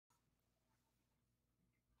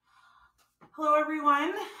Hello,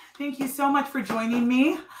 everyone. Thank you so much for joining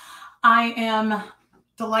me. I am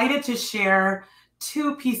delighted to share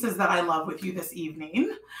two pieces that I love with you this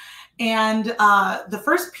evening. And the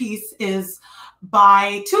first piece is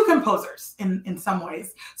by two composers in some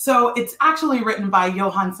ways. So it's actually written by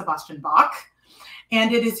Johann Sebastian Bach,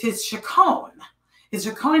 and it is his Chaconne. His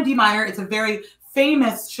Chaconne in D minor. It's a very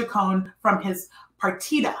famous Chaconne from his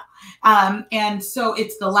partita. And so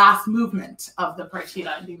it's the last movement of the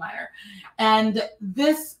partita in D minor. And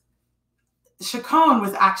this Chaconne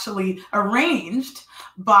was actually arranged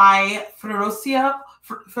by Ferruccio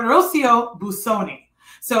Busoni.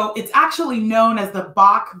 So it's actually known as the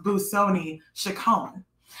Bach-Busoni Chaconne.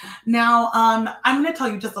 Now, I'm going to tell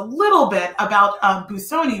you just a little bit about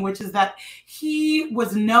Busoni, which is that he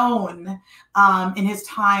was known in his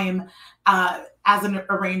time as an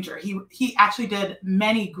arranger. He actually did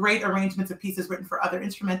many great arrangements of pieces written for other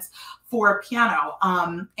instruments for piano.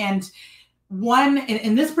 And one,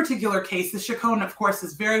 in this particular case, the Chaconne, of course,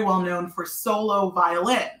 is very well known for solo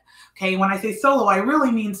violin. Okay, when I say solo, I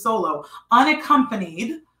really mean solo,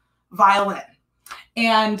 unaccompanied violin.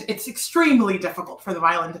 And it's extremely difficult for the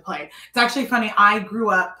violin to play. It's actually funny, I grew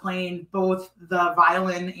up playing both the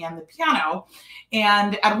violin and the piano.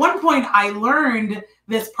 And at one point I learned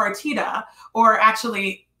this partita, or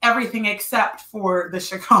actually everything except for the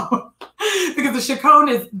Chaconne, because the Chaconne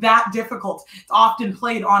is that difficult. It's often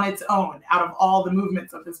played on its own out of all the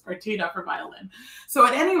movements of this partita for violin. So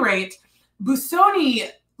at any rate, Busoni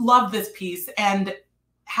loved this piece and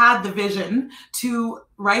had the vision to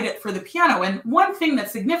write it for the piano. And one thing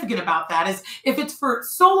that's significant about that is if it's for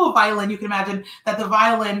solo violin, you can imagine that the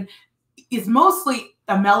violin is mostly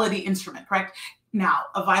a melody instrument, correct? Now,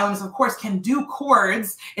 a violinist, of course, can do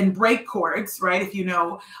chords and break chords, right? If you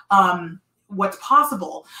know what's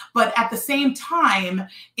possible. But at the same time,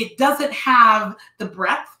 it doesn't have the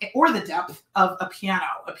breadth or the depth of a piano.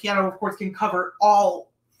 A piano, of course, can cover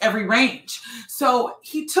every range. So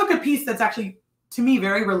he took a piece that's actually, to me,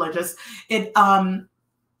 very religious. It,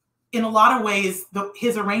 in a lot of ways,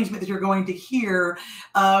 his arrangement that you're going to hear,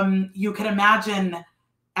 you can imagine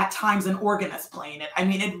at times an organist playing it. I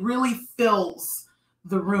mean, it really fills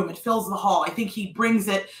the room. It fills the hall. I think he brings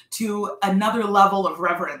it to another level of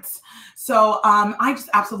reverence. So I just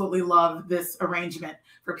absolutely love this arrangement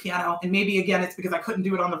for piano. And maybe, again, it's because I couldn't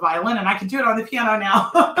do it on the violin and I can do it on the piano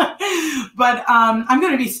now. But I'm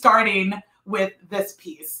going to be starting with this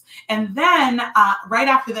piece. And then right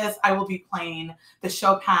after this, I will be playing the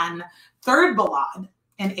Chopin third Ballade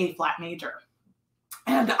in A flat major.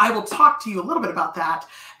 And I will talk to you a little bit about that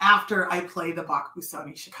after I play the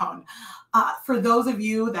Bach-Busoni Chaconne. For those of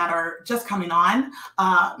you that are just coming on,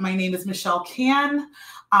 my name is Michelle Cann.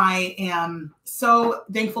 I am so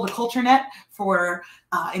thankful to CultureNet for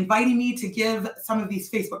inviting me to give some of these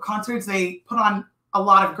Facebook concerts. They put on a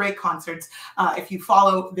lot of great concerts. If you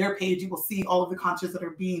follow their page, you will see all of the concerts that are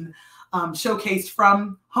being showcased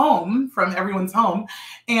from home, from everyone's home.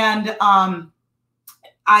 And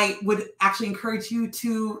I would actually encourage you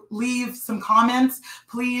to leave some comments,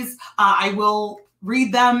 please. I will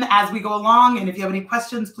read them as we go along. And if you have any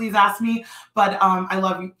questions, please ask me. But I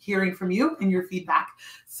love hearing from you and your feedback.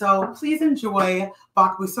 So please enjoy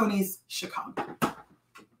Bach-Busoni's Chaconne.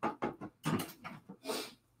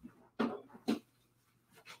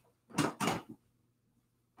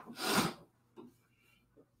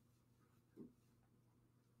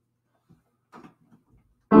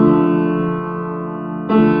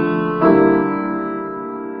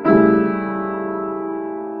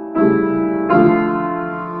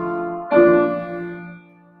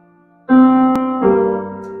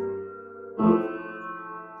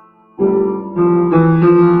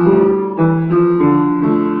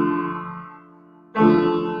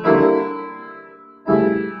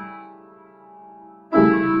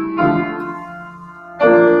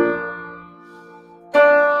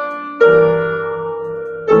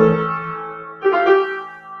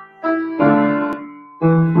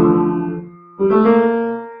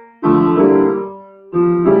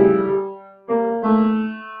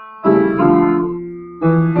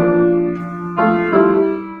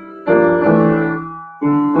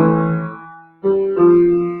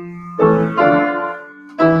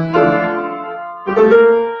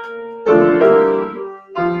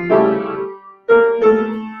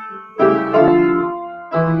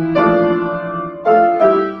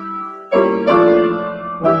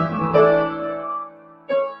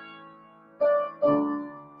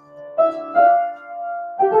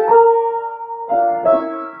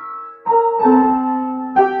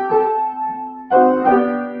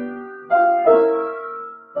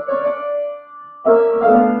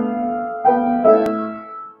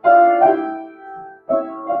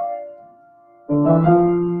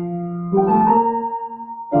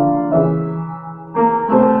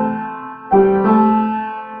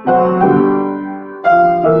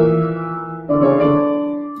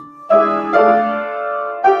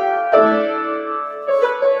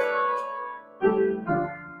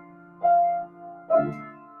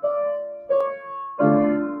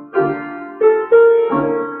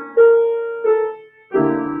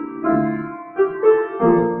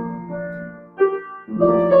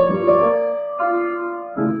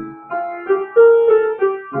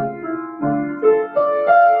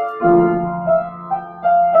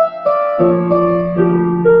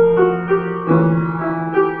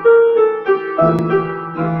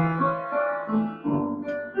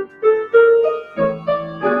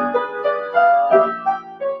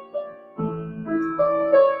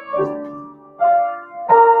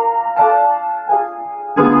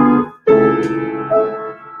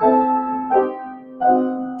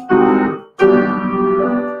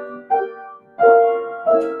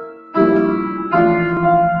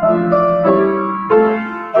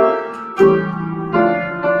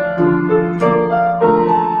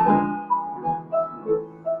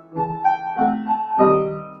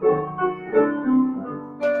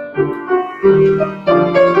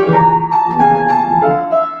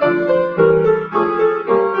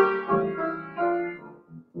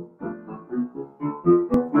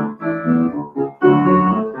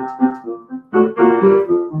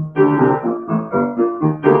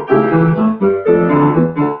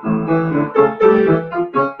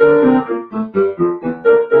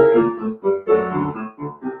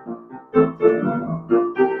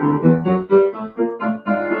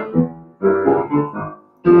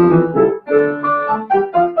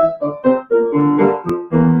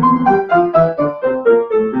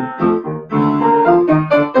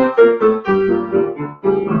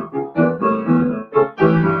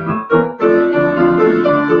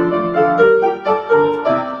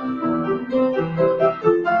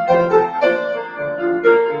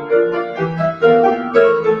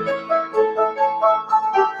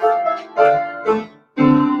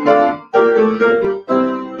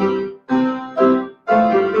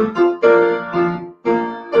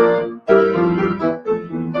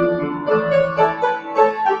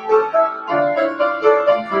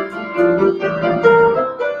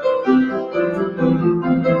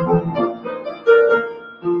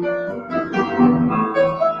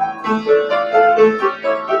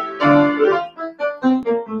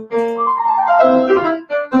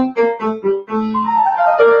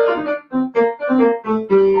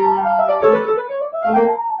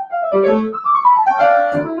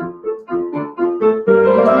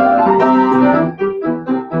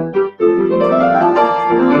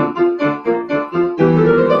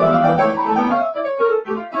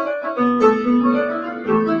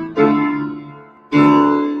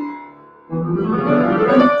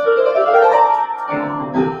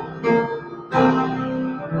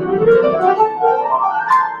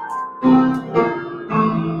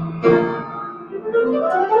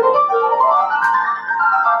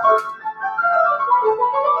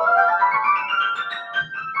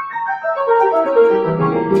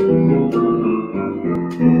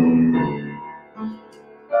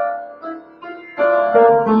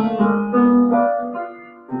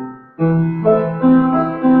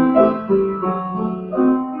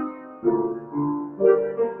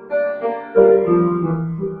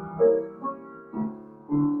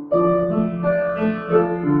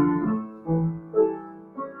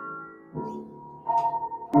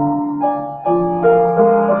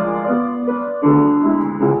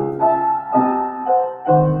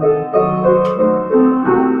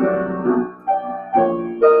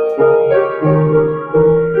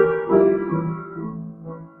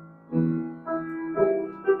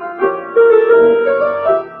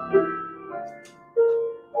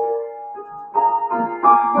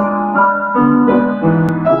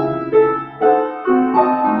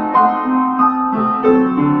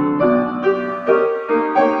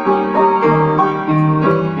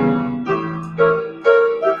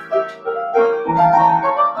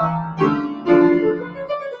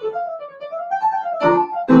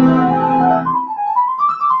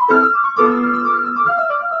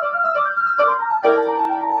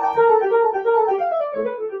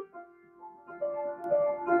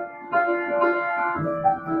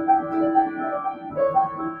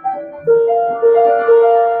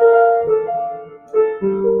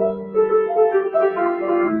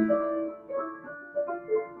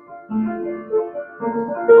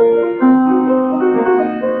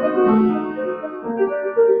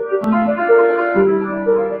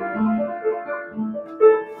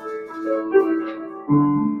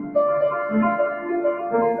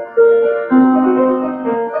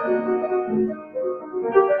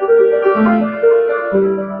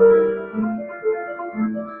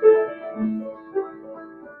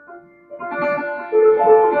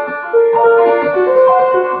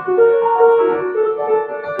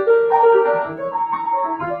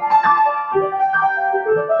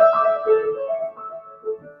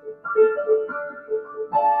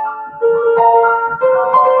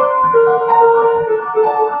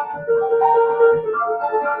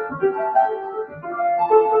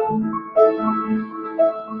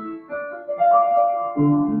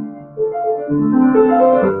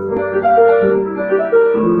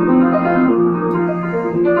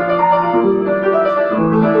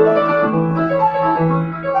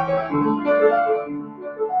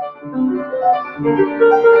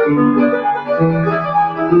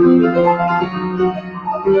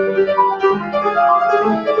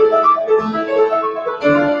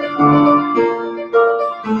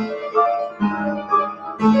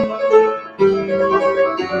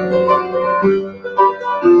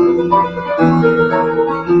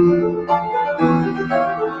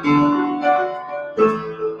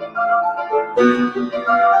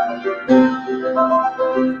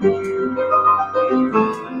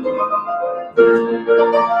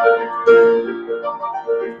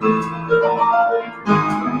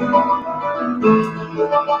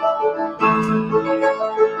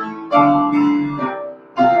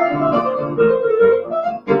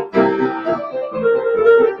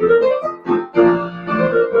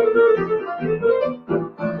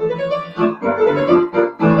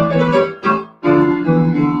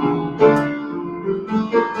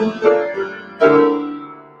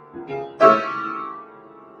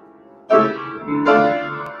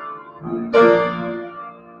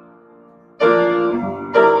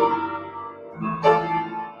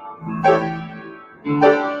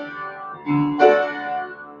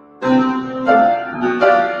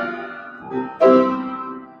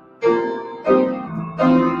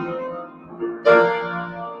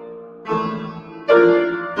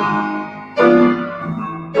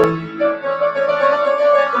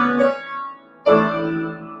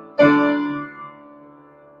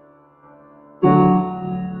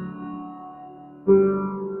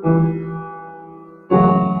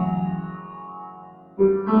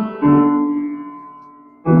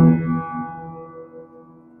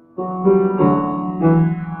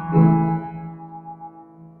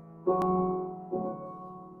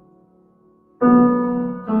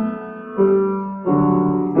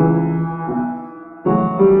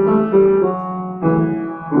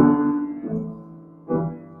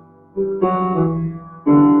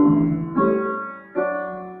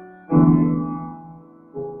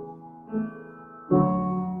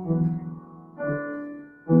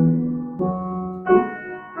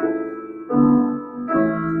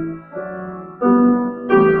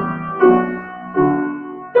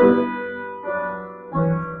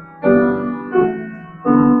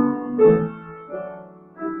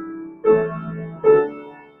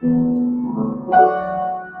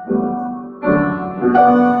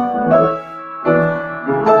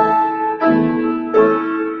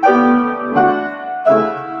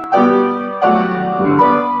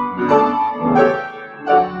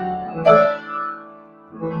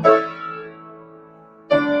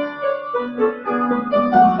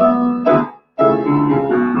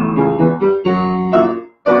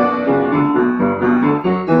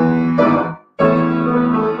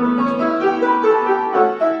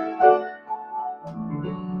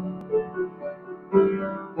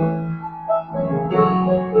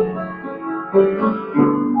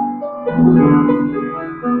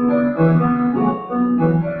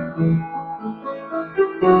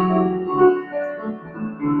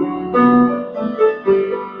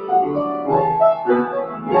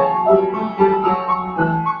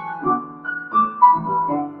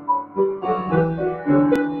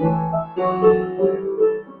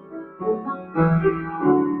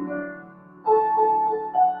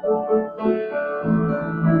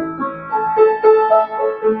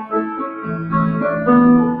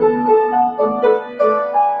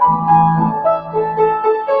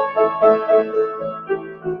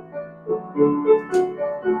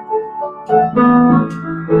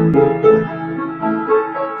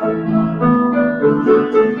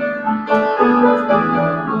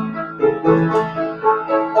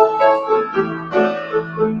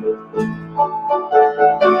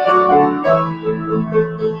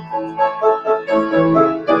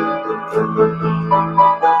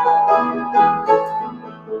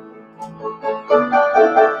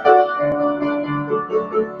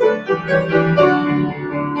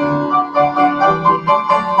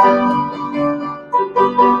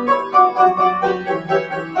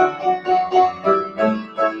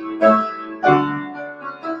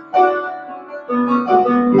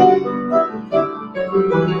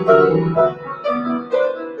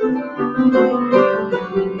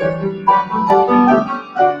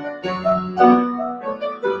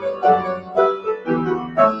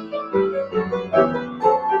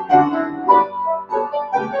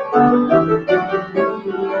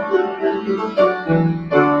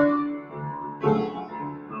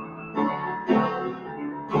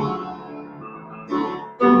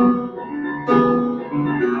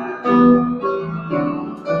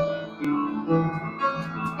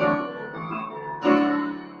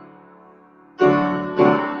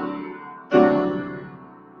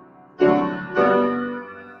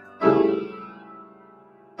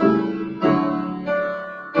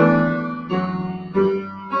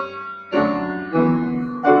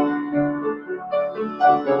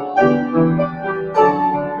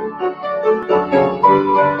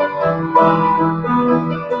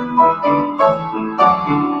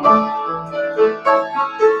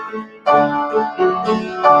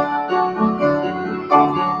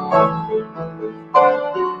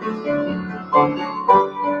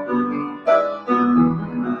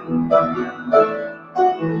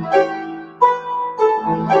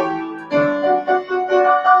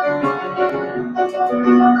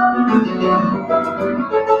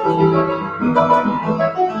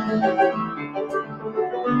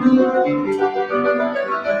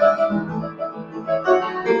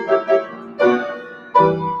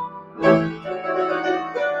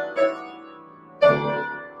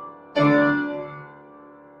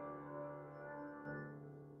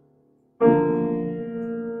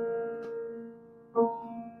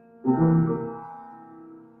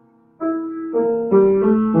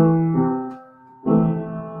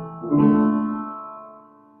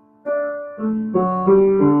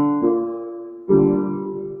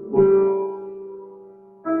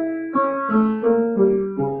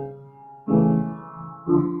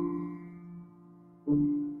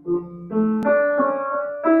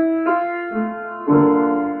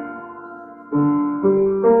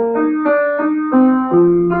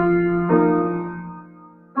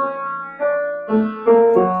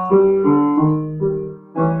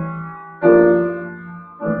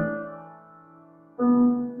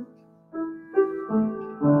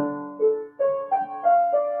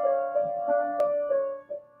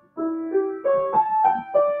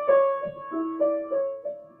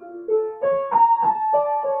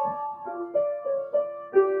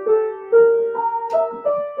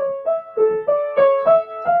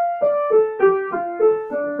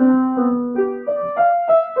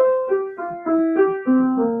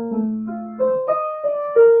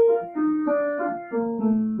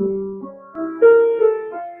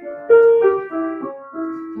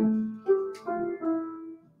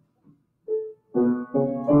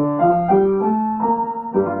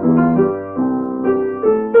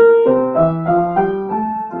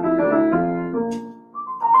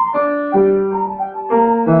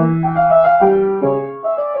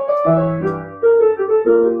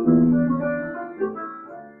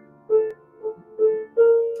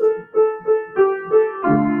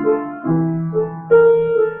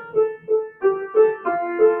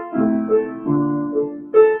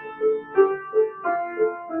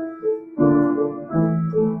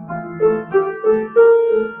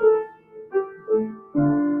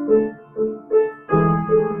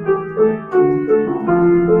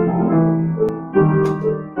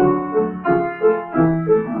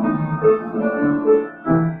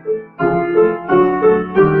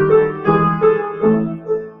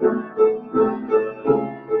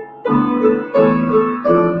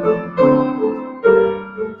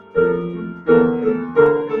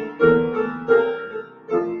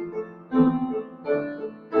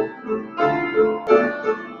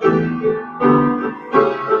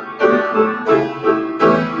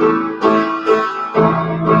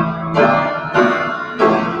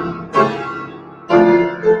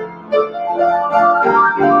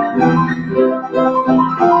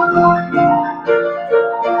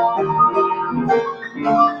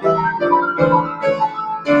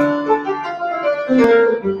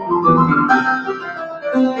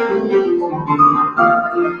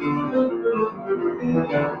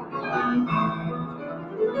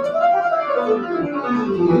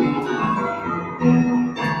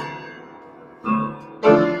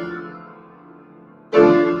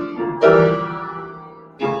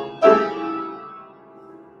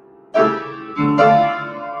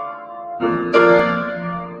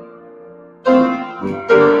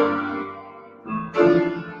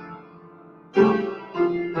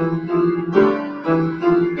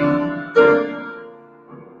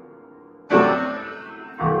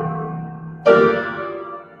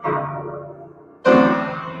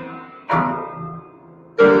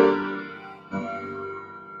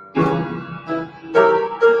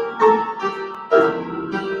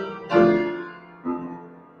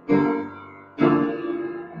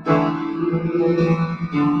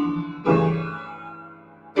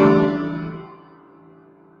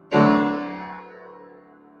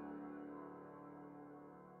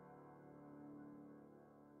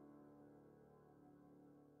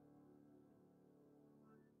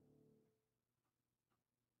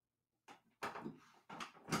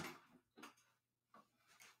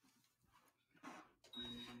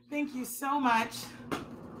 Thank you so much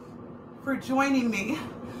for joining me.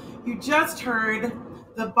 You just heard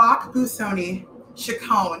the Bach Busoni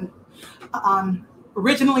Chaconne,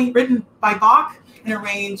 originally written by Bach and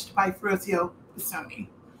arranged by Busoni.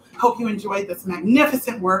 Hope you enjoyed this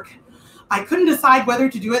magnificent work. I couldn't decide whether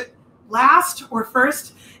to do it last or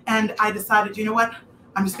first, and I decided, you know what,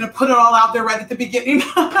 I'm just going to put it all out there right at the beginning.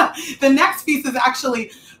 The next piece is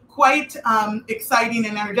actually quite exciting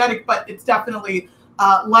and energetic, but it's definitely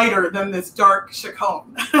lighter than this dark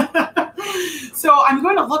Chaconne. So I'm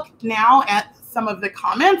going to look now at some of the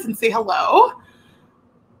comments and say hello.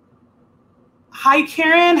 Hi,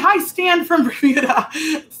 Karen. Hi, Stan from Bermuda.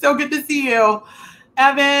 So good to see you.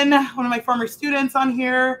 Evan, one of my former students on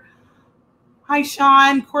here. Hi,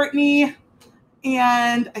 Sean, Courtney,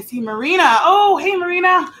 and I see Marina. Oh, hey,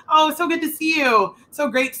 Marina. Oh, so good to see you. So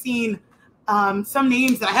great seeing some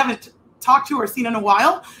names that I haven't talked to or seen in a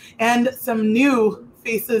while, and some new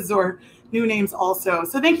faces or new names also.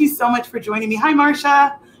 So thank you so much for joining me. Hi,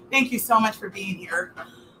 Marcia. Thank you so much for being here.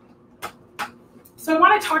 So I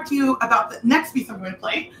want to talk to you about the next piece I'm going to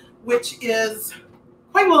play, which is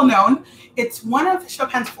quite well known. It's one of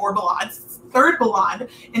Chopin's 4 ballades, third ballade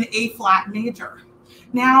in A-flat major.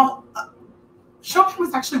 Now, Chopin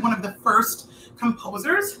was actually one of the first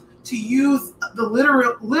composers to use the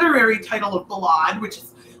literary title of ballade, which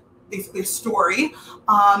is basically a story,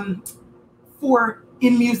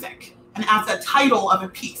 in music and as a title of a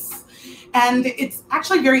piece. And it's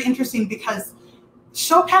actually very interesting because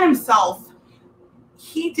Chopin himself,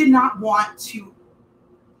 he did not want to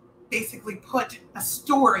basically put a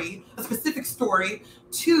story, a specific story,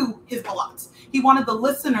 to his ballades. He wanted the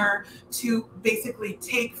listener to basically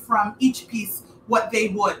take from each piece what they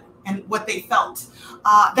would and what they felt.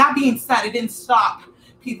 That being said, it didn't stop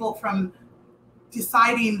people from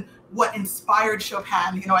deciding what inspired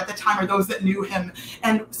Chopin, you know, at the time, or those that knew him.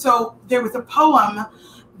 And so there was a poem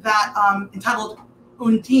that entitled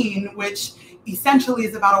Undine, which essentially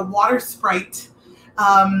is about a water sprite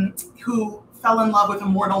who fell in love with a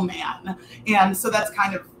mortal man. And so that's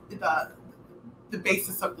kind of the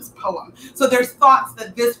basis of this poem. So there's thoughts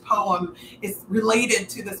that this poem is related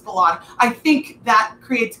to this ballade. I think that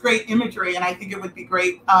creates great imagery, and I think it would be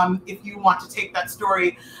great if you want to take that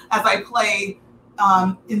story as I play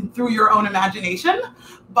through your own imagination.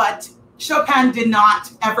 But Chopin did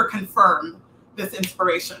not ever confirm this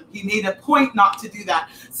inspiration. He made a point not to do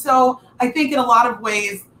that. So I think in a lot of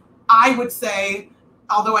ways, I would say,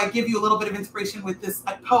 although I give you a little bit of inspiration with this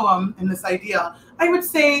poem and this idea, I would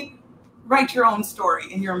say write your own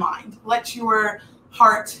story in your mind. Let your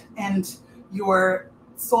heart and your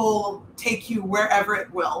soul take you wherever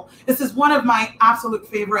it will. This is one of my absolute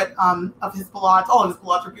favorite of his ballades. All of his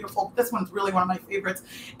ballades are beautiful. This one's really one of my favorites.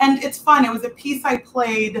 And it's fun. It was a piece I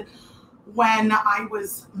played when I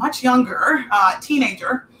was much younger,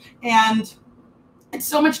 teenager. And it's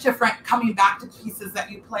so much different coming back to pieces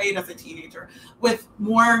that you played as a teenager with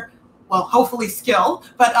more, well, hopefully skill,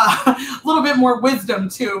 but a little bit more wisdom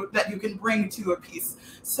too that you can bring to a piece.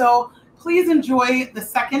 So please enjoy the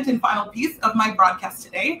second and final piece of my broadcast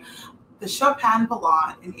today, the Chopin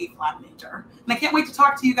Ballade in A-flat major. And I can't wait to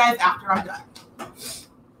talk to you guys after I'm done.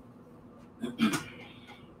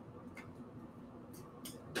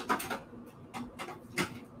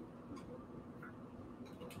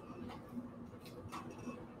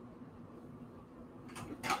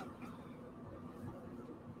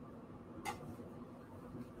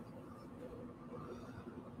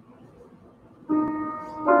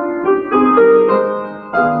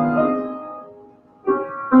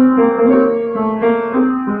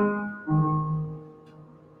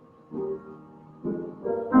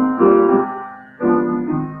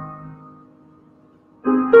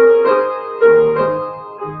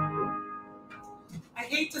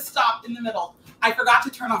 In the middle. I forgot to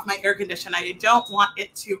turn off my air conditioner. I don't want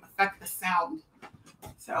it to affect the sound.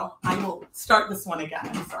 So I will start this one again.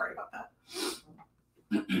 I'm sorry about that.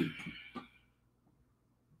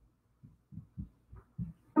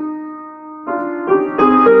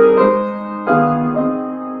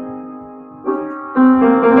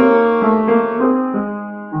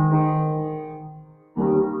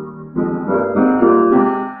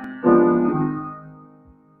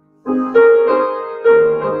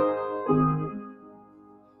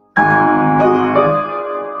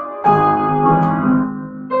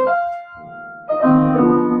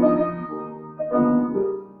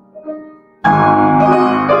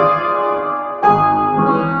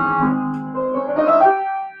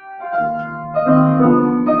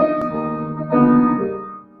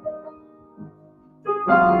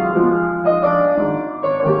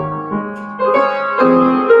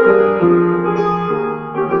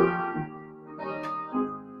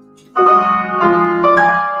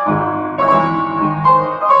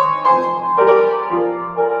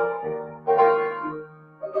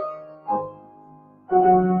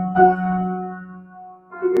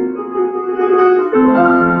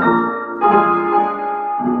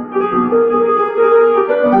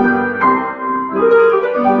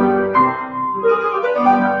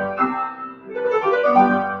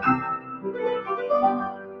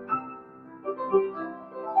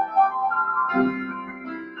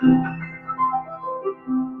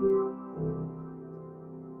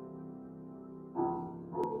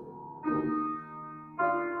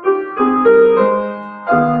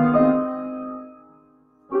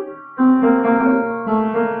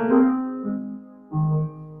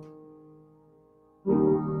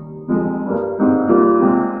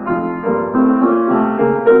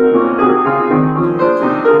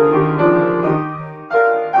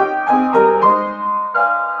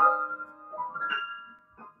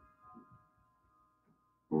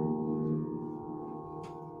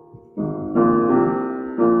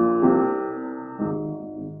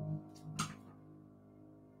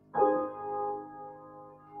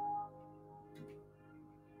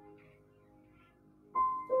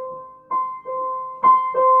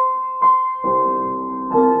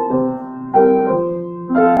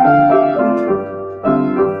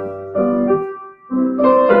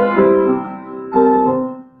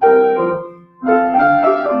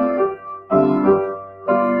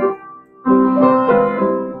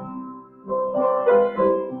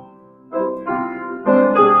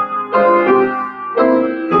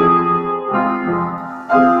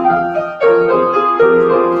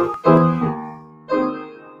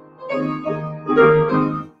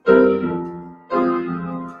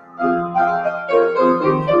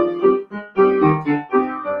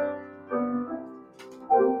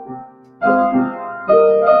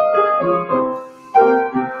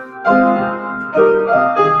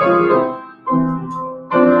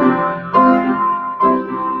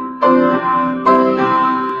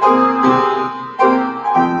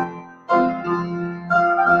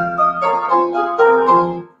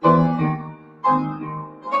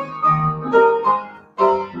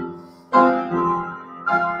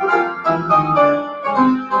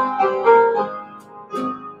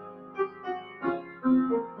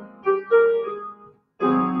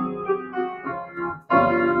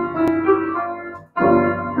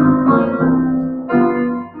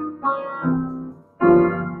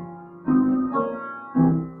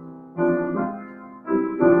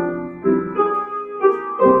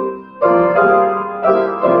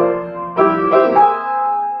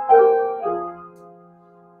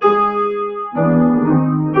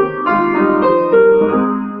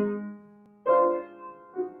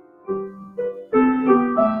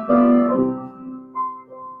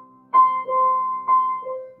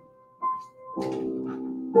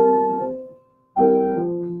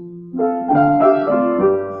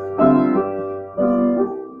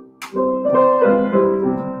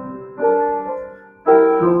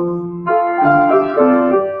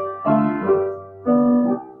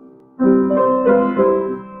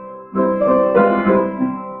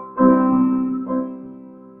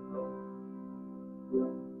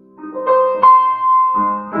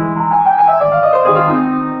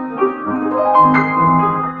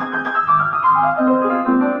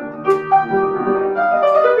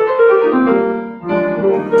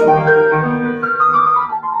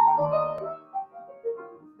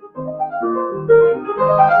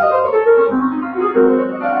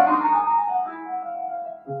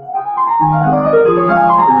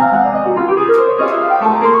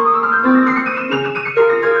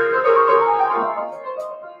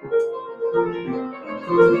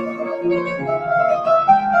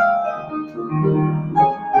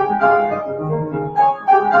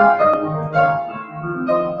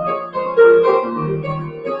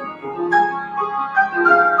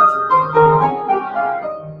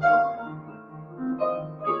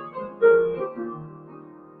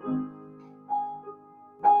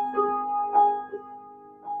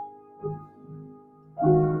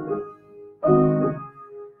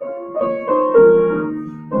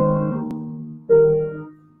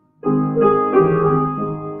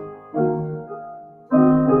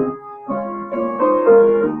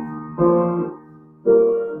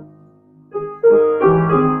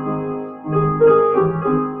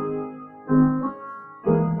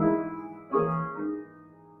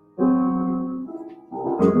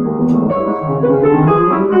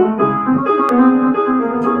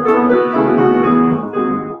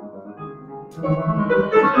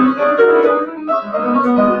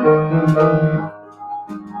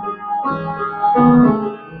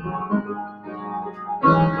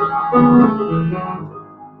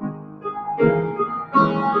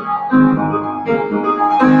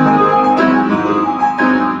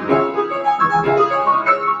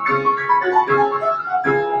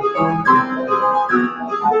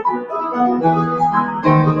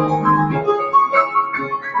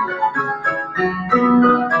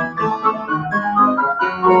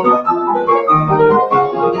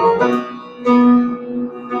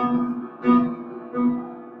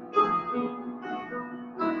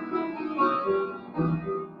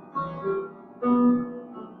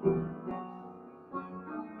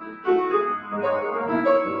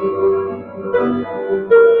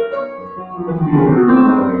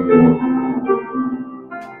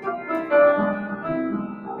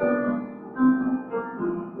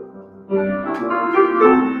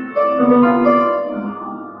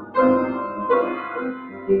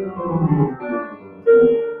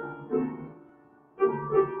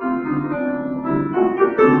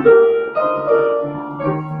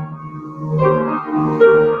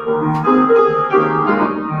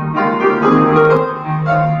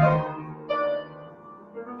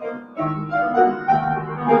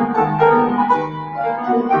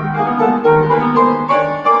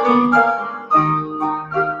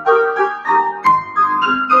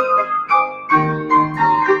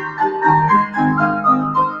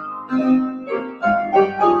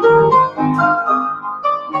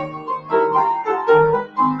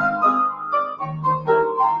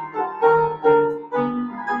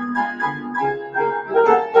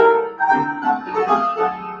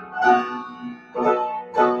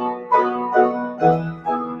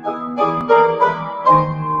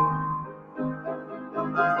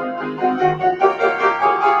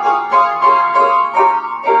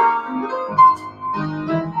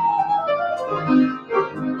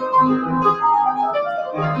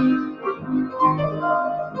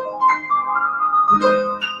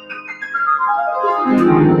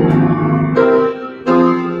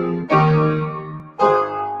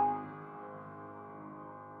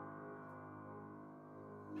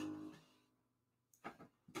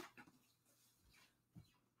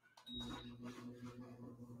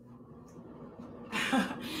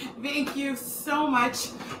 Thank you so much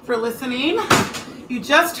for listening. You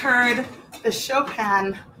just heard the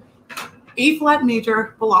Chopin A-flat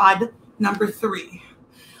major Ballade number 3.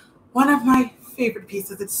 One of my favorite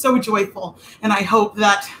pieces. It's so joyful, and I hope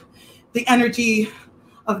that the energy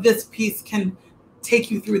of this piece can take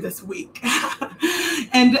you through this week.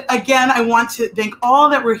 And again, I want to thank all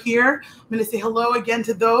that were here. I'm going to say hello again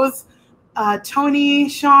to those. Tony,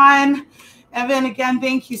 Sean, Evan, again,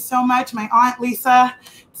 thank you so much. My Aunt Lisa,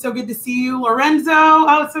 so good to see you. Lorenzo,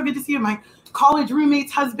 oh, it's so good to see you. My college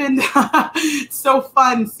roommate's husband. It's so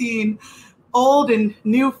fun seeing old and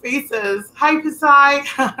new faces. Hi,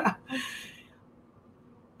 Pasai.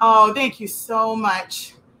 Oh, thank you so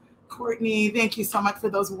much. Courtney, thank you so much for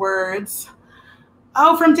those words.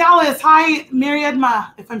 Oh, from Dallas. Hi, Mary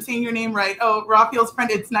Edma, if I'm saying your name right. Oh, Raphael's friend,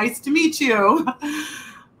 it's nice to meet you.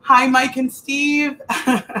 Hi, Mike and Steve.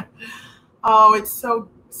 Oh, it's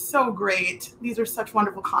so great. These are such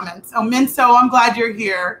wonderful comments. Oh, Minso, I'm glad you're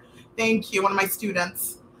here. Thank you, one of my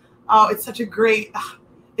students. Oh, it's such a great,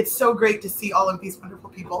 it's so great to see all of these wonderful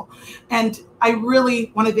people. And I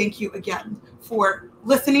really want to thank you again for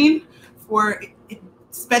listening, for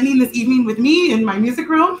spending this evening with me in my music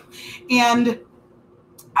room. And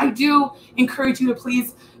I do encourage you to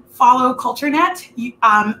please follow CultureNet.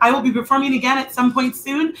 I will be performing again at some point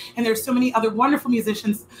soon, and there's so many other wonderful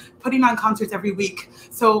musicians putting on concerts every week.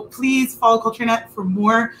 So please follow CultureNet for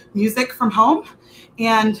more music from home.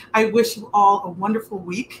 And I wish you all a wonderful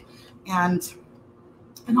week and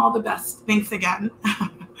all the best. Thanks again.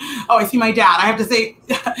 Oh, I see my dad. I have to say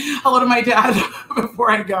hello to my dad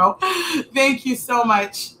before I go. Thank you so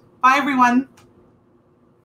much. Bye, everyone.